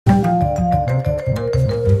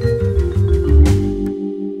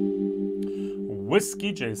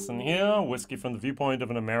WhiskyJason here, whiskey from the viewpoint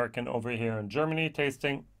of an American over here in Germany,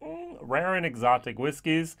 tasting rare and exotic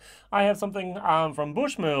whiskeys. I have something from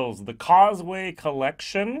Bushmills, the Causeway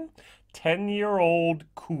Collection, 10-year-old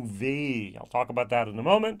Cuvée. I'll talk about that in a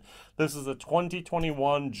moment. This is a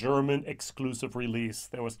 2021 German exclusive release.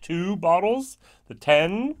 There was two bottles, the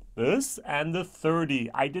 10, this, and the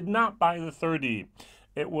 30. I did not buy the 30.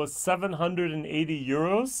 It was 780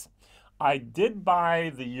 euros. I did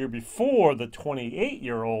buy the year before the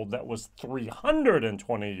 28-year-old that was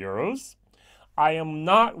 320 euros. I am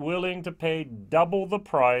not willing to pay double the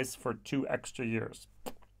price for 2 extra years.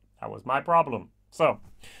 That was my problem. So,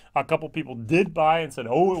 a couple people did buy and said,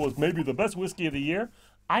 oh, it was maybe the best whiskey of the year.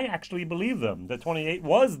 I actually believe them. The 28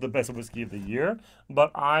 was the best whiskey of the year,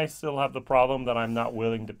 but I still have the problem that I'm not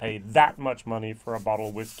willing to pay that much money for a bottle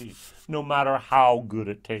of whiskey, no matter how good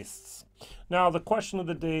it tastes. Now, the question of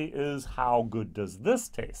the day is, how good does this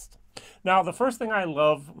taste? Now, the first thing I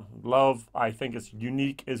love, I think is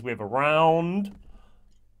unique, is we have a round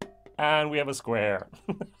and we have a square.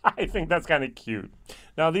 I think that's kind of cute.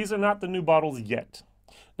 Now, these are not the new bottles yet.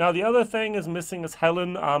 Now, the other thing is missing is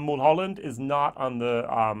Helen Mulholland is not on the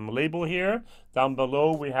label here. Down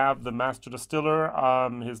below, we have the master distiller.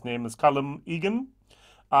 His name is Callum Egan.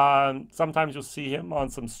 Sometimes you'll see him on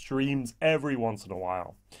some streams every once in a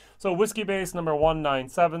while. So Whiskybase number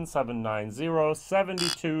 197790,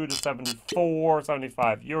 72 to 74,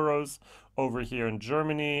 75 euros over here in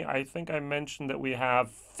Germany. I think I mentioned that we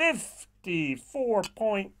have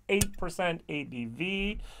 54.8%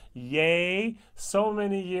 ABV. Yay. So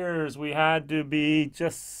many years we had to be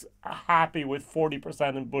just happy with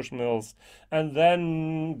 40% in Bushmills. And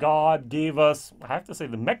then God gave us, I have to say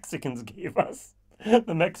the Mexicans gave us.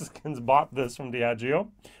 The Mexicans bought this from Diageo,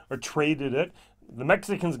 or traded it. The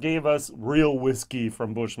Mexicans gave us real whiskey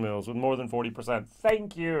from Bushmills with more than 40%.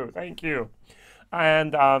 Thank you, thank you.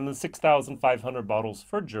 And 6,500 bottles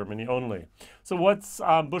for Germany only. So what's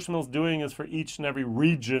Bushmills doing is for each and every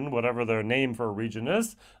region, whatever their name for a region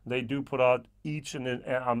is, they do put out each and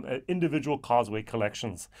individual Causeway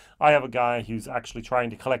collections. I have a guy who's actually trying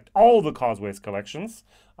to collect all the Causeway's collections.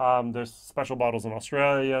 There's special bottles in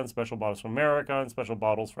Australia, and special bottles from America, and special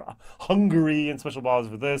bottles for Hungary, and special bottles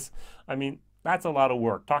for this. I mean, that's a lot of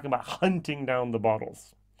work, talking about hunting down the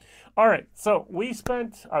bottles. All right, so we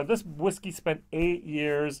spent, this whiskey spent 8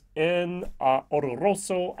 years in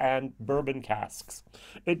Oloroso and bourbon casks.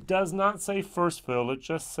 It does not say first fill, it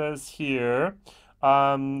just says here,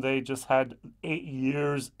 they just had 8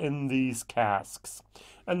 years in these casks.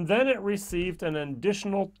 And then it received an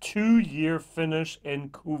additional 2-year finish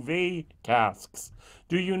in Cuvée Casks.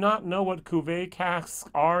 Do you not know what Cuvée Casks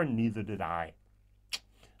are? Neither did I.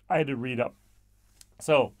 I had to read up.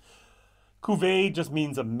 So, Cuvée just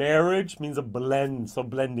means a marriage, means a blend, so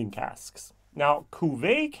blending casks. Now,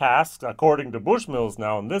 Cuvée casks, according to Bushmills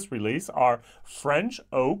now in this release, are French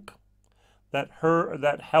oak that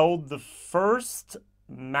held the first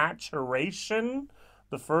maturation,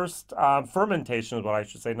 the first fermentation is what I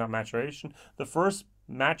should say, not maturation, the first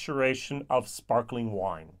maturation of sparkling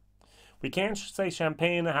wine. We can't say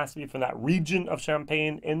champagne, it has to be from that region of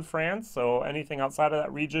Champagne in France, so anything outside of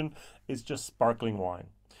that region is just sparkling wine.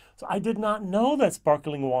 So I did not know that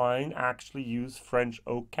sparkling wine actually used French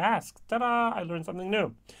oak casks. Ta-da! I learned something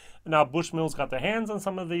new. Now Bushmills got their hands on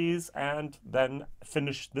some of these and then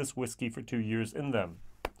finished this whiskey for 2 years in them.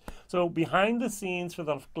 So behind the scenes for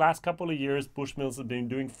the last couple of years, Bushmills have been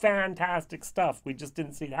doing fantastic stuff. We just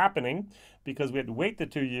didn't see it happening because we had to wait the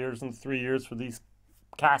 2 years and 3 years for these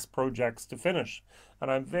cask projects to finish.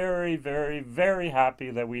 And I'm very, very, very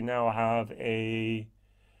happy that we now have a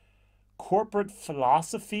corporate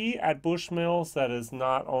philosophy at Bushmills that is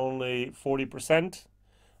not only 40%,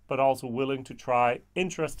 but also willing to try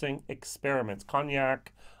interesting experiments.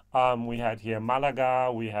 Cognac, we had here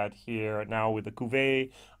Malaga, we had here now with the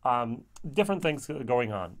Cuvée, different things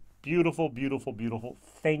going on. Beautiful, beautiful, beautiful.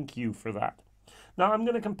 Thank you for that. Now I'm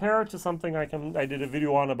going to compare it to something I did a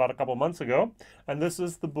video on about a couple months ago, and this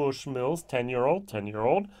is the Bushmills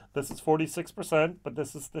 10-year-old. This is 46%, but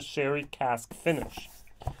this is the sherry cask finish.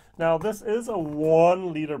 Now this is a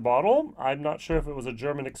 1-liter bottle. I'm not sure if it was a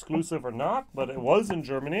German exclusive or not, but it was in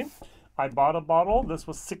Germany. I bought a bottle. This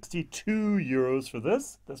was 62 euros for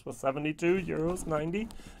this. This was 72 euros 90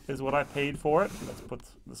 is what I paid for it. Let's put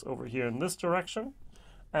this over here in this direction.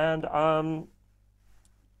 And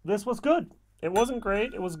this was good. It wasn't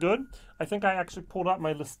great. It was good. I think I actually pulled out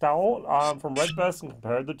my Listau from Redbest and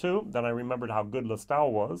compared the two. Then I remembered how good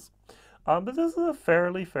Listau was. But this is a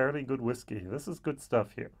fairly good whiskey. This is good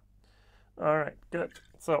stuff here. All right, good.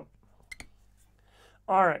 So,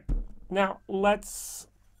 all right. Now, let's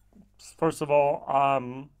First of all,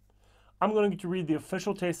 I'm going to read the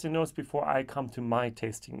official tasting notes before I come to my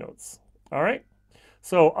tasting notes. All right.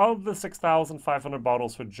 So of the 6,500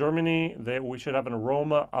 bottles for Germany, we should have an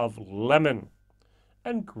aroma of lemon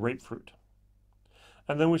and grapefruit.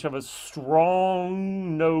 And then we should have a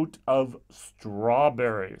strong note of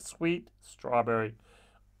strawberry, sweet strawberry,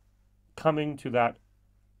 coming to that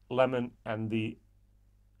lemon and the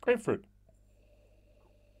grapefruit.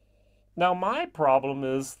 Now my problem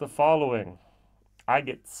is the following. I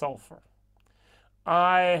get sulfur.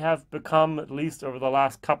 I have become, at least over the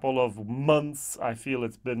last couple of months, I feel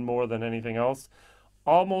it's been more than anything else,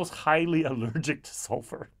 almost highly allergic to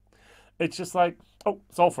sulfur. It's just like, oh,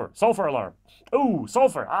 sulfur, sulfur alarm. Oh,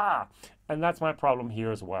 sulfur, ah. And that's my problem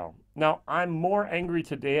here as well. Now, I'm more angry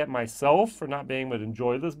today at myself for not being able to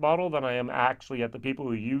enjoy this bottle than I am actually at the people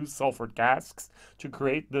who use sulfured casks to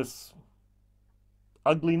create this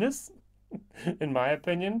ugliness, in my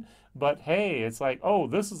opinion. But hey, it's like, oh,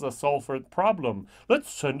 this is a sulfur problem. Let's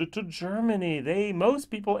send it to Germany. Most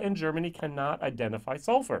people in Germany cannot identify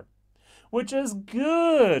sulfur, which is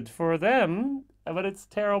good for them, but it's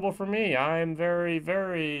terrible for me. I'm very,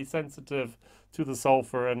 very sensitive to the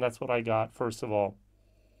sulfur, and that's what I got, first of all.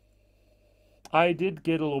 I did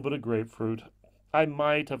get a little bit of grapefruit. I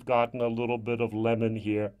might have gotten a little bit of lemon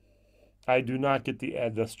here. I do not get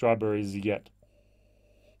the strawberries yet.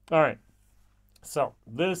 All right. So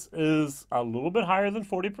this is a little bit higher than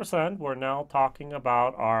 40%. We're now talking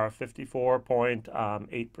about our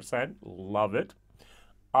 54.8%. Love it.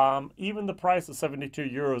 Even the price of 72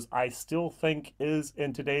 euros, I still think is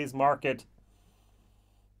in today's market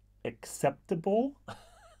acceptable.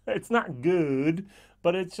 It's not good,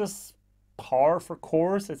 but it's just par for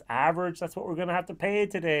course. It's average. That's what we're going to have to pay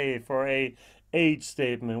today for a age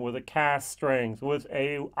statement with a cask strength, with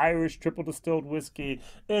a Irish triple distilled whiskey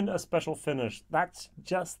in a special finish. That's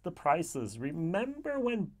just the prices. Remember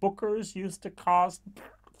when Booker's used to cost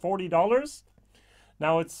 $40?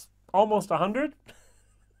 Now it's almost $100,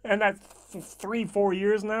 and that's 3-4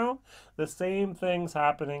 years now. The same thing's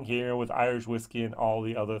happening here with Irish whiskey and all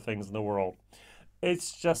the other things in the world.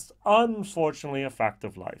 It's just unfortunately a fact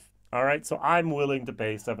of life. All right, so I'm willing to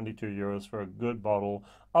pay 72 euros for a good bottle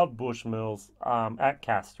of Bushmills at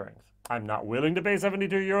cask strength. I'm not willing to pay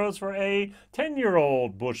 72 euros for a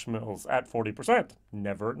 10-year-old Bushmills at 40%.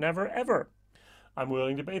 Never, never, ever. I'm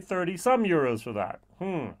willing to pay 30-some euros for that.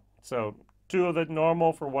 So 2 of the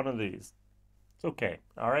normal for 1 of these. It's okay,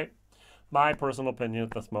 all right? My personal opinion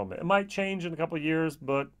at this moment. It might change in a couple of years,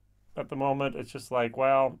 but at the moment, it's just like,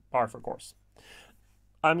 well, par for course.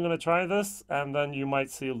 I'm going to try this, and then you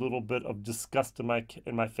might see a little bit of disgust in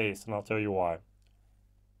my face, and I'll tell you why.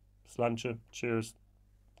 Slàinte. Cheers.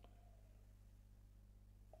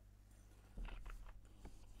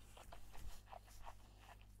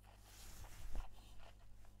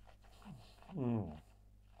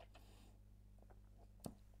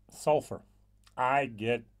 Sulfur. I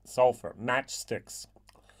get sulfur. Matchsticks.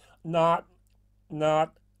 Not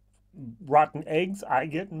rotten eggs. I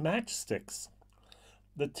get matchsticks.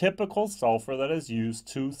 The typical sulfur that is used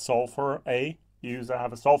to sulfur I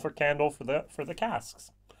have a sulfur candle for the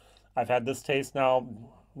casks. I've had this taste now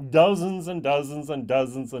dozens and dozens and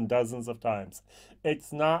dozens and dozens of times.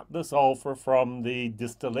 It's not the sulfur from the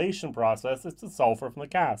distillation process, it's the sulfur from the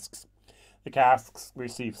casks. The casks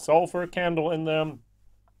receive sulfur candle in them.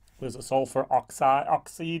 There's a sulfur oxide,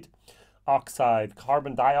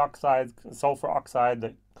 carbon dioxide, sulfur oxide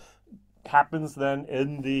that happens then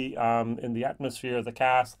in the atmosphere of the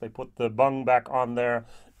cask. They put the bung back on there.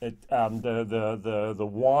 The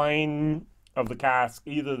wine of the cask,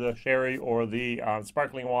 either the sherry or the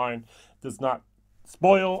sparkling wine, does not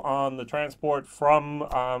spoil on the transport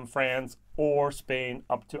from France or Spain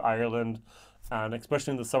up to Ireland. And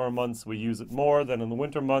especially in the summer months, we use it more than in the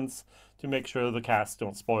winter months to make sure the casks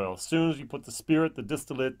don't spoil. As soon as you put the spirit, the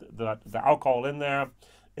distillate, the alcohol in there,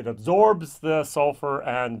 it absorbs the sulfur,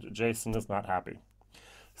 and Jason is not happy.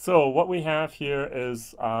 So what we have here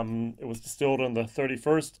is, it was distilled on the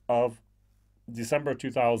 31st of December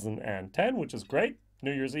 2010, which is great.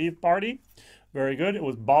 New Year's Eve party. Very good. It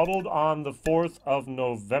was bottled on the 4th of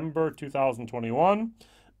November 2021,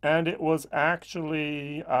 and it was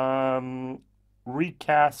actually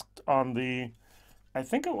recasked on the, I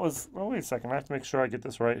think it was, oh, wait a second, I have to make sure I get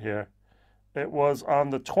this right here. It was on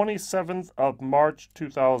the 27th of March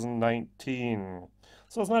 2019.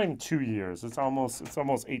 So it's not even 2 years. It's almost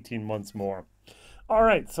 18 months more. All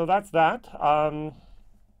right, so that's that. I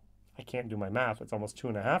can't do my math. It's almost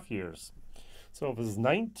 2.5 years. So if it's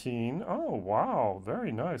 19, oh wow,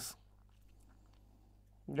 very nice.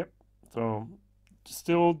 Yep. So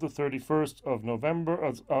distilled the 31st of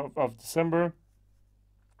November, of December.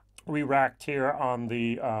 Re-racked here on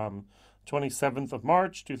the 27th of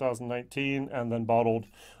March 2019, and then bottled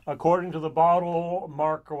according to the bottle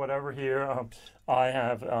mark or whatever here. I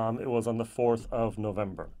have it was on the 4th of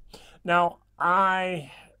November. Now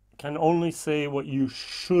I can only say what you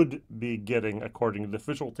should be getting according to the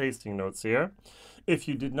official tasting notes here. If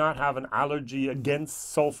you did not have an allergy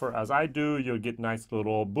against sulfur as I do, you'll get nice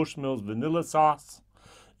little Bushmills vanilla sauce.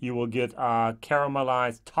 You will get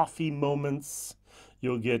caramelized toffee moments.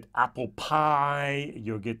 You'll get apple pie.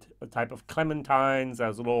 You'll get a type of clementines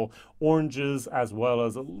as little oranges, as well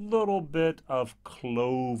as a little bit of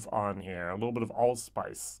clove on here, a little bit of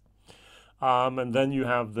allspice. And then you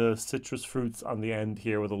have the citrus fruits on the end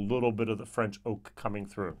here with a little bit of the French oak coming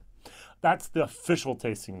through. That's the official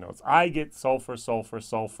tasting notes. I get sulfur, sulfur,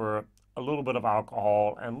 sulfur, a little bit of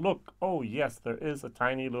alcohol, and look, oh yes, there is a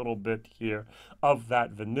tiny little bit here of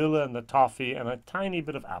that vanilla and the toffee and a tiny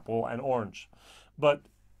bit of apple and orange. But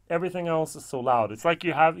everything else is so loud. It's like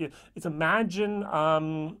you have, it's imagine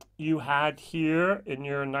you had here in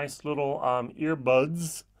your nice little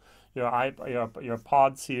earbuds, your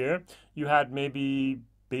pods here, you had maybe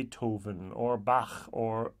Beethoven or Bach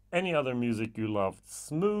or any other music you love,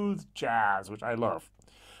 smooth jazz, which I love.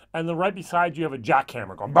 And then right beside you have a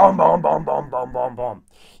jackhammer going boom, boom, boom, boom, boom, boom, boom.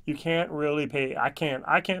 You can't really pay, I can't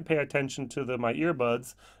pay attention to my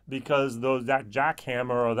earbuds because that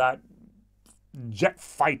jackhammer or that jet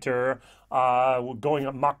fighter going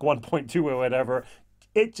at Mach 1.2 or whatever,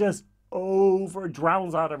 it just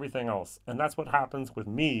drowns out everything else. And that's what happens with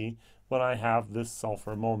me when I have this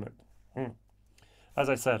sulfur moment. As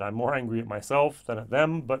I said, I'm more angry at myself than at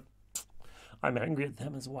them, but I'm angry at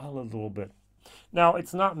them as well a little bit. Now,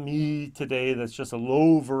 it's not me today that's just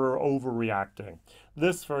overreacting.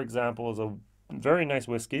 This, for example, is a very nice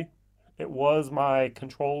whiskey. It was my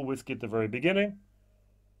control whiskey at the very beginning.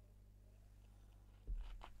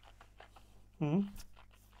 The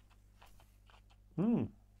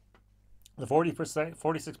 40%,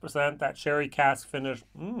 46%, that sherry cask finish,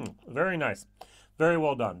 very nice. Very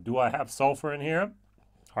well done. Do I have sulfur in here?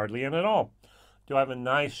 Hardly in at all. Do I have a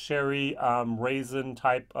nice sherry raisin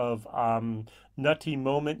type of nutty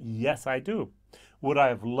moment? Yes, I do. Would I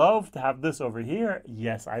have loved to have this over here?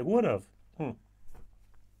 Yes, I would have.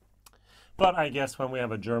 But I guess when we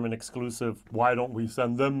have a German exclusive, why don't we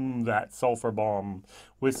send them that sulfur bomb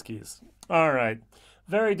whiskeys? All right.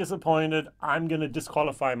 Very disappointed. I'm going to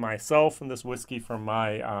disqualify myself and this whiskey from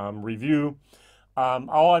my review.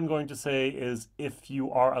 All I'm going to say is if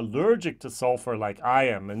you are allergic to sulfur like I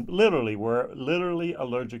am, and we're literally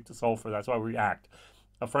allergic to sulfur, that's why we react.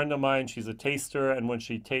 A friend of mine, she's a taster, and when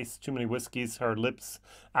she tastes too many whiskeys, her lips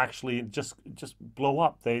actually just blow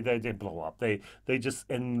up. They blow up. They just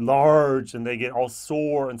enlarge and they get all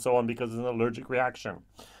sore and so on because it's an allergic reaction.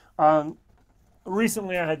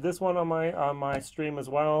 Recently, I had this one on my stream as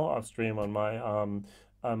well.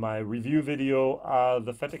 On my review video,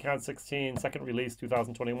 the Fetacount 16 second release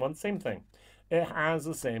 2021, same thing. It has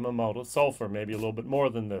the same amount of sulfur, maybe a little bit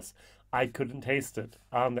more than this. I couldn't taste it.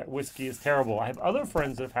 That whiskey is terrible. I have other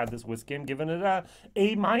friends that have had this whiskey and given it a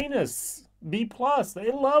A-, B+.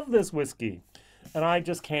 They love this whiskey. And I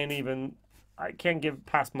just can't give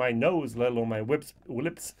past my nose, let alone my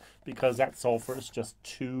lips, because that sulfur is just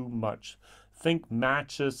too much. Think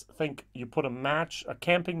matches, think you put a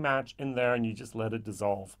camping match in there and you just let it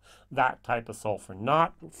dissolve. That type of sulfur,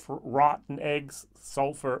 not rotten eggs,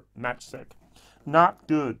 sulfur matchstick. Not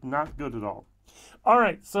good at all. All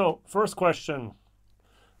right, so first question.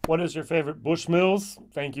 What is your favorite Bushmills?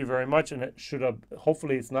 Thank you very much, and it should have,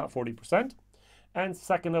 hopefully it's not 40%. And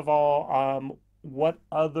second of all, what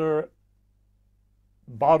other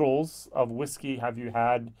bottles of whiskey have you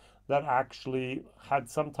had that actually had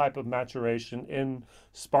some type of maturation in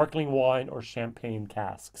sparkling wine or champagne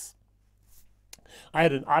casks? I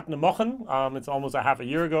had an Atnemochen, it's almost a half a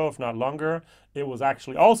year ago, if not longer. It was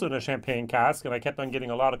actually also in a champagne cask, and I kept on getting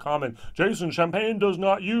a lot of comments, Jason, champagne does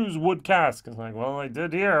not use wood cask. It's like, well, I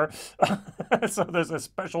did here. So there's a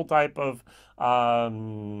special type of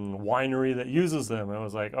winery that uses them. And I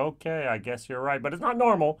was like, okay, I guess you're right, but it's not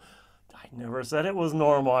normal. I never said it was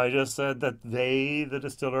normal. I just said that the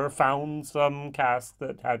distiller, found some casks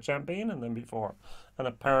that had champagne in them before. And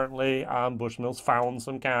apparently Bushmills found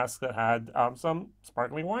some casks that had some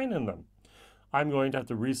sparkling wine in them. I'm going to have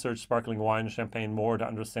to research sparkling wine and champagne more to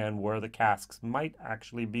understand where the casks might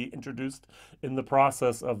actually be introduced in the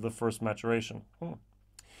process of the first maturation. All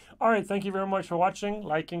right, thank you very much for watching,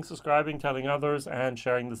 liking, subscribing, telling others, and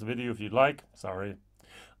sharing this video if you'd like. Sorry.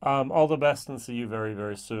 All the best and see you very,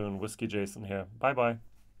 very soon. Whiskey Jason here. Bye-bye.